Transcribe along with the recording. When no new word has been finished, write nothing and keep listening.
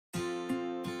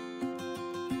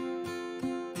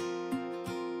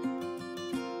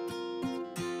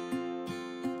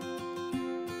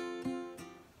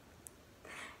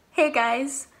Hey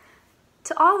guys!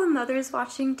 To all the mothers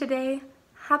watching today,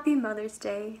 happy Mother's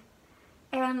Day.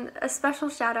 And a special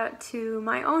shout out to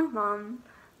my own mom.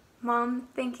 Mom,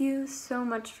 thank you so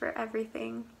much for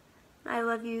everything. I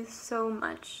love you so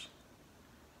much.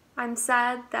 I'm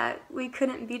sad that we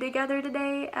couldn't be together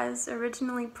today as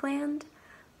originally planned,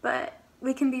 but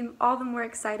we can be all the more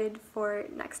excited for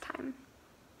next time.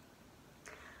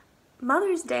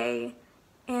 Mother's Day,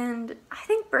 and I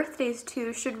think birthdays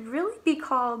too, should really be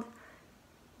called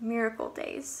miracle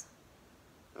days.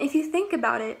 If you think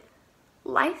about it,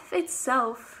 life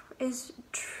itself is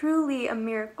truly a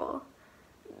miracle.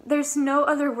 There's no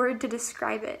other word to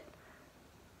describe it.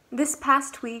 This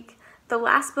past week, the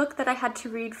last book that I had to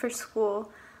read for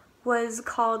school was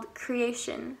called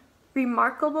Creation: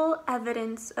 Remarkable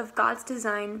Evidence of God's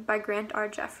Design by Grant R.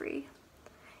 Jeffrey.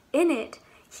 In it,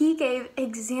 he gave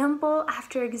example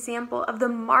after example of the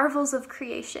marvels of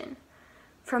creation,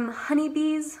 from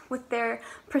honeybees with their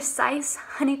precise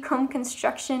honeycomb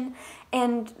construction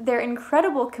and their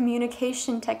incredible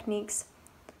communication techniques,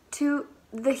 to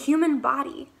the human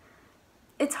body.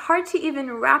 It's hard to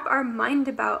even wrap our mind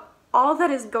about all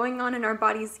that is going on in our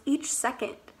bodies each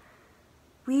second.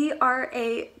 We are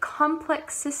a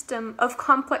complex system of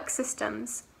complex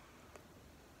systems.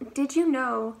 Did you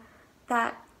know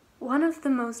that one of the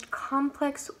most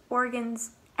complex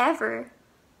organs ever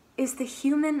is the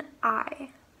human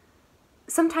eye?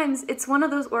 Sometimes it's one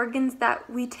of those organs that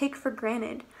we take for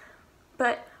granted,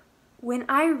 but when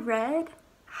I read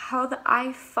how the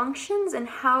eye functions and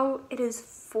how it is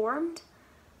formed,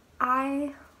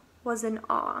 I was in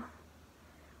awe.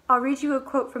 I'll read you a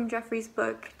quote from Jeffrey's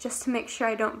book just to make sure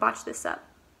I don't botch this up.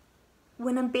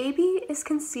 When a baby is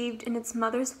conceived in its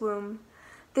mother's womb,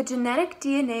 the genetic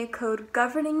DNA code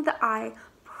governing the eye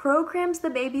programs the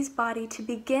baby's body to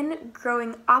begin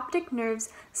growing optic nerves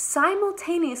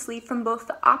simultaneously from both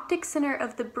the optic center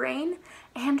of the brain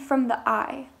and from the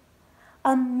eye.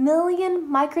 1 million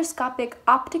microscopic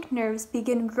optic nerves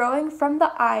begin growing from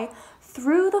the eye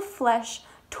through the flesh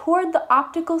toward the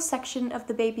optical section of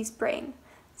the baby's brain.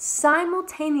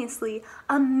 Simultaneously,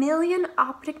 1 million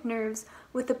optic nerves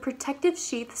with a protective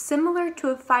sheath similar to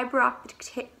a fiber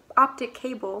optic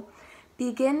cable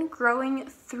begin growing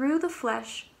through the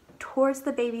flesh towards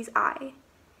the baby's eye.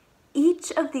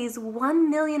 Each of these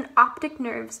 1 million optic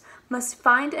nerves must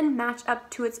find and match up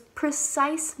to its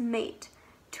precise mate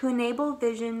to enable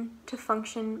vision to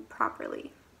function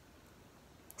properly.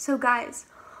 So guys,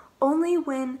 only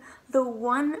when the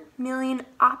 1 million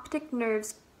optic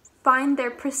nerves find their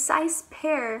precise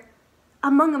pair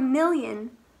among 1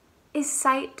 million is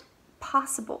sight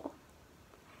possible.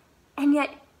 And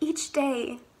yet each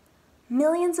day,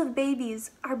 millions of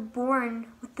babies are born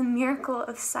with the miracle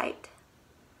of sight.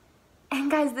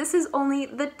 And guys, this is only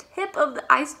the tip of the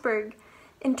iceberg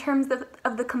in terms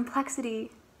of the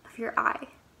complexity of your eye,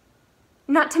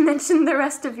 not to mention the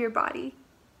rest of your body.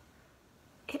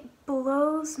 It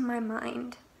blows my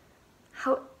mind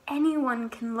how anyone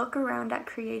can look around at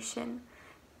creation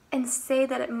and say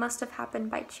that it must have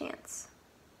happened by chance,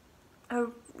 a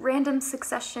random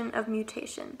succession of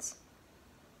mutations.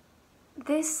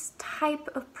 This type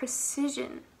of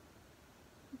precision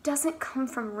doesn't come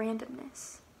from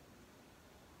randomness.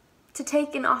 To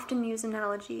take an often used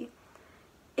analogy,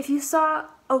 if you saw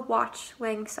a watch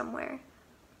laying somewhere,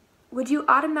 would you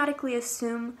automatically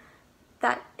assume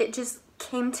that it just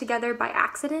came together by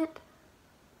accident?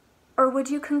 Or would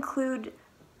you conclude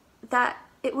that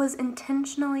it was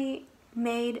intentionally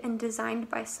made and designed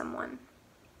by someone?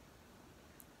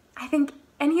 I think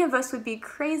any of us would be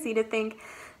crazy to think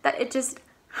that it just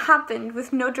happened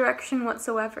with no direction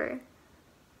whatsoever.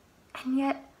 And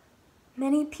yet,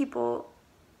 many people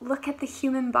look at the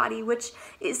human body, which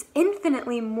is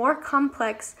infinitely more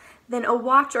complex than a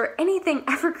watch or anything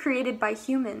ever created by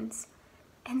humans,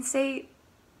 and say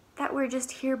that we're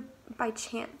just here by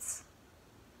chance.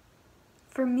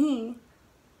 For me,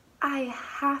 I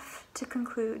have to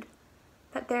conclude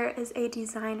that there is a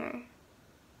designer,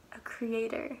 a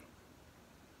creator.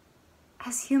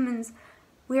 As humans,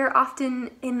 we are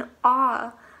often in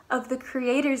awe of the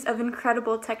creators of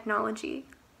incredible technology.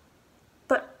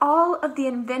 But all of the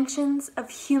inventions of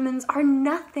humans are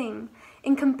nothing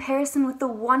in comparison with the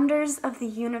wonders of the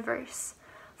universe,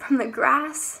 from the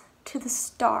grass to the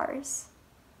stars.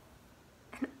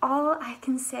 And all I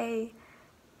can say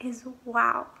is,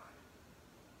 wow.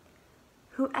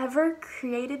 Whoever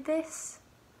created this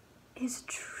is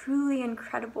truly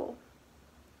incredible.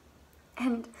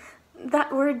 And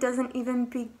that word doesn't even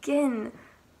begin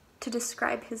to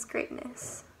describe his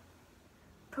greatness.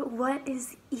 But what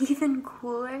is even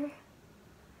cooler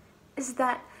is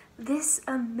that this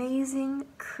amazing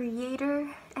creator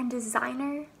and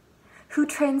designer who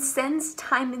transcends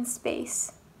time and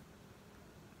space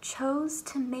chose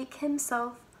to make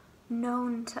himself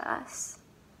known to us.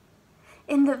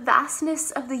 In the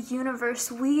vastness of the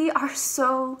universe, we are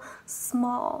so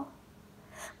small.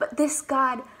 But this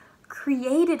God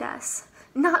created us,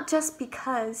 not just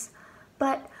because,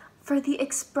 but for the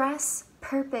express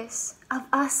purpose of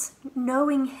us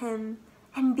knowing him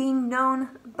and being known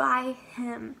by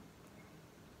him.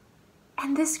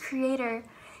 And this creator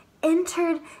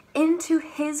entered into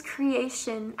his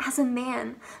creation as a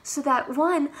man so that,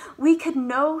 one, we could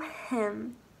know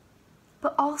him,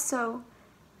 but also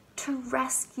to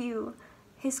rescue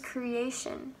his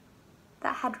creation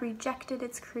that had rejected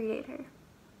its creator.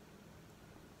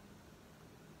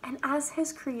 And as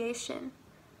his creation,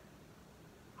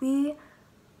 we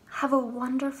have a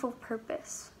wonderful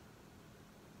purpose: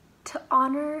 to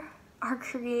honor our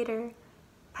creator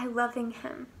by loving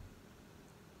him.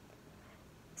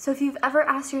 So if you've ever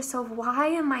asked yourself, why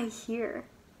am I here?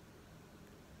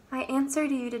 My answer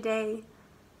to you today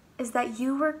is that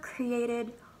you were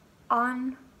created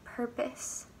on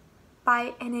purpose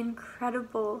by an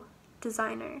incredible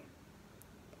designer.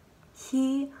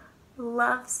 He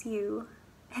loves you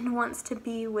and wants to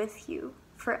be with you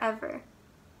forever.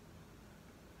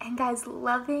 And guys,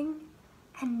 loving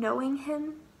and knowing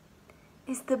him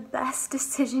is the best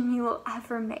decision you will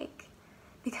ever make,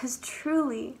 because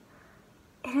truly,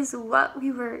 it is what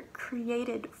we were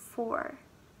created for.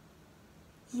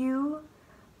 You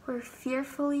were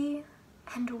fearfully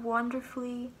and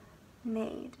wonderfully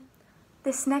made.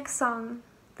 This next song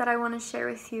that I want to share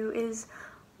with you is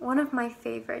one of my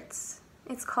favorites.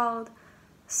 It's called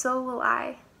So Will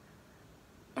I.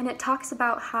 And it talks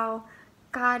about how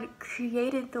God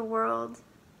created the world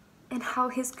and how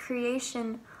his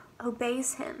creation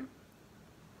obeys him.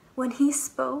 When he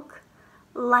spoke,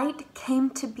 light came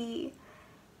to be,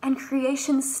 and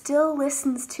creation still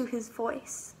listens to his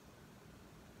voice.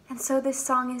 And so this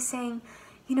song is saying,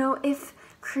 if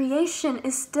creation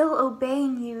is still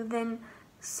obeying you, then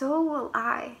so will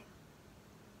I.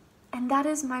 And that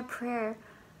is my prayer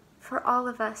for all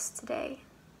of us today.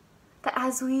 That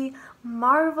as we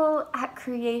marvel at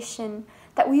creation,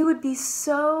 that we would be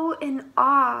so in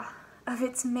awe of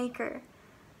its maker,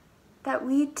 that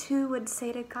we too would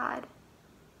say to God,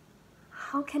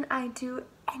 how can I do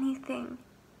anything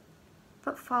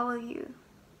but follow you?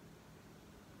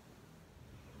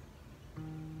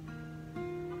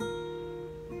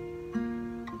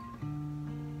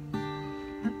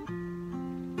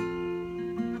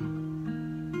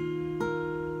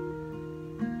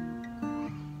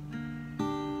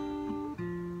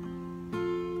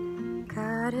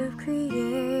 God of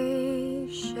creation,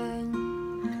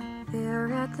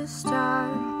 there at the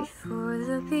start, before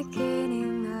the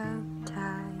beginning of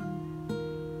time.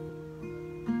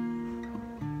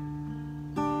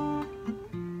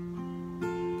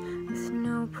 With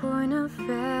no point of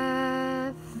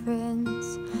reference,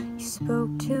 you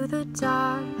spoke to the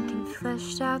dark and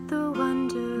fleshed out the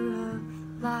wonder of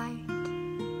light.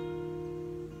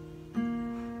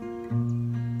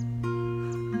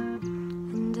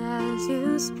 As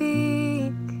you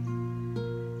speak,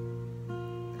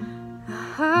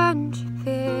 100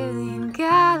 billion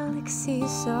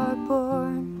galaxies are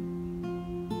born.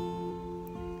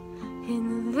 In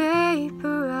the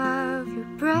vapor of your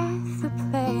breath, the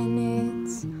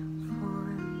planets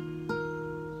form.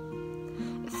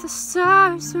 If the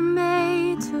stars were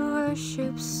made to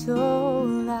worship so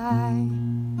light,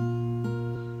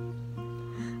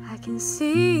 I can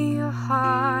see your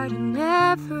heart in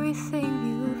everything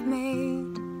you've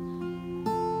made.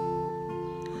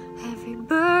 Every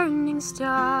burning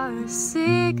star, a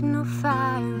signal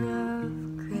fire of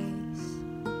grace.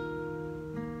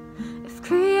 If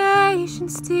creation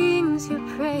stings, your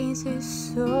praise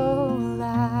is so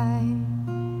light.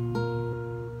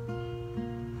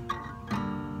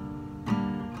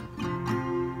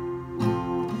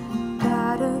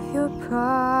 God of your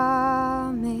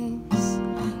promise,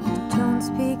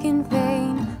 speak in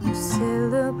vain, no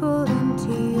syllable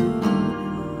empty your voice.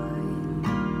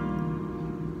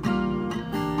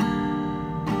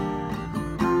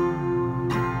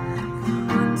 For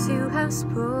once you have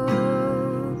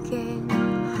spoken,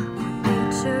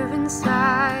 nature and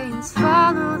science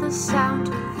follow the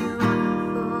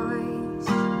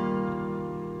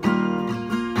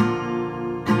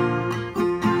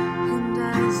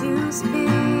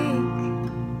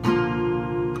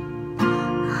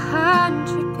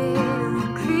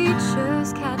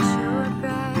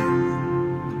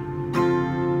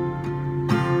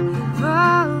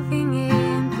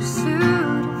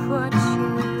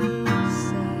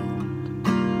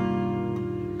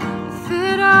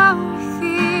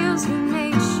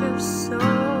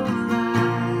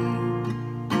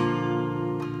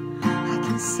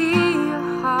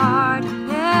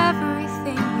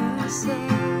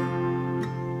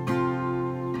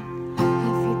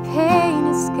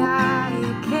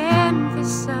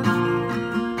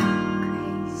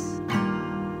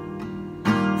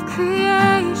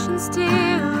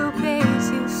still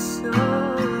obeys you so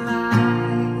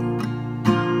light.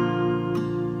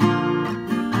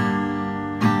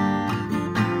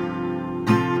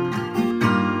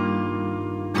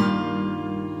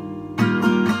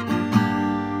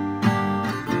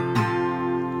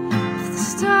 If the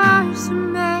stars are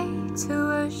made to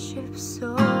worship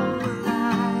so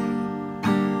light,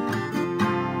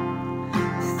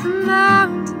 if the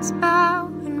mountains bow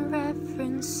in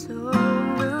reverence, so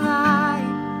will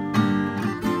I.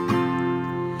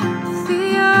 If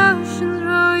the oceans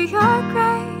roar your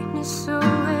greatness, so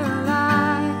will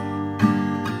I.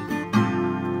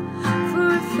 For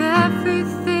if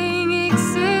everything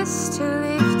exists to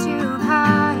lift you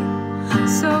high,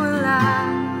 so will I.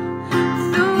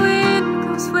 If the wind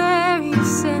goes where you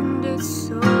send it,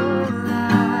 so will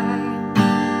I.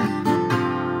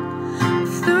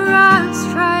 If the rocks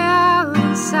cry out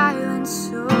in silence,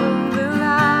 so will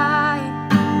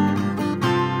I.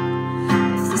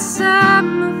 If the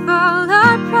sum of all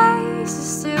our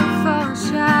praises still falls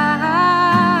shy,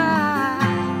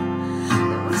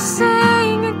 then we'll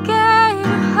sing again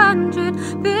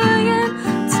 100 billion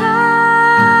times.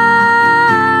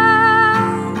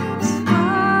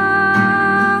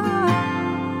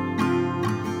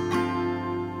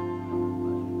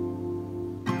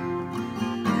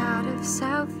 God of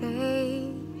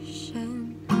salvation,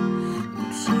 you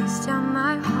chase down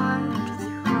my heart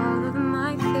through all of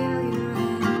my failure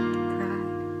and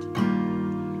pride.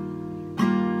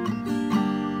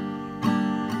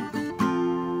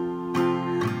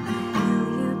 Will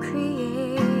you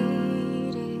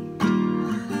created,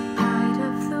 light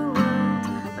of the world,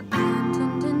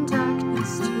 abandoned in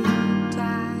darkness to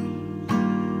die.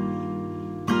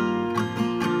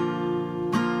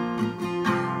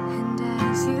 And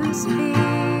as you speak,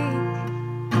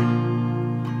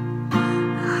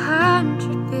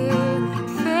 100 billion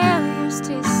failures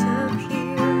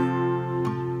disappear.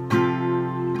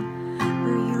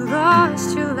 Where you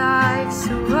lost your life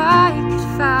so I could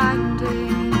find it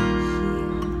here.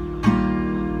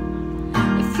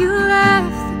 If you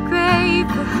left the grave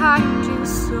behind you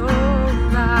so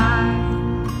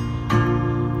alive,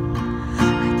 I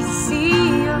can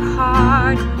see your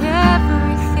heart in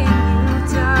everything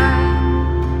you've done.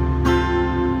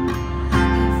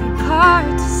 Every part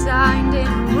designed in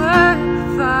a work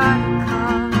of art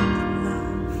called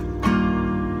love.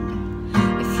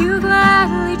 If you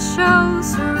gladly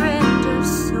chose to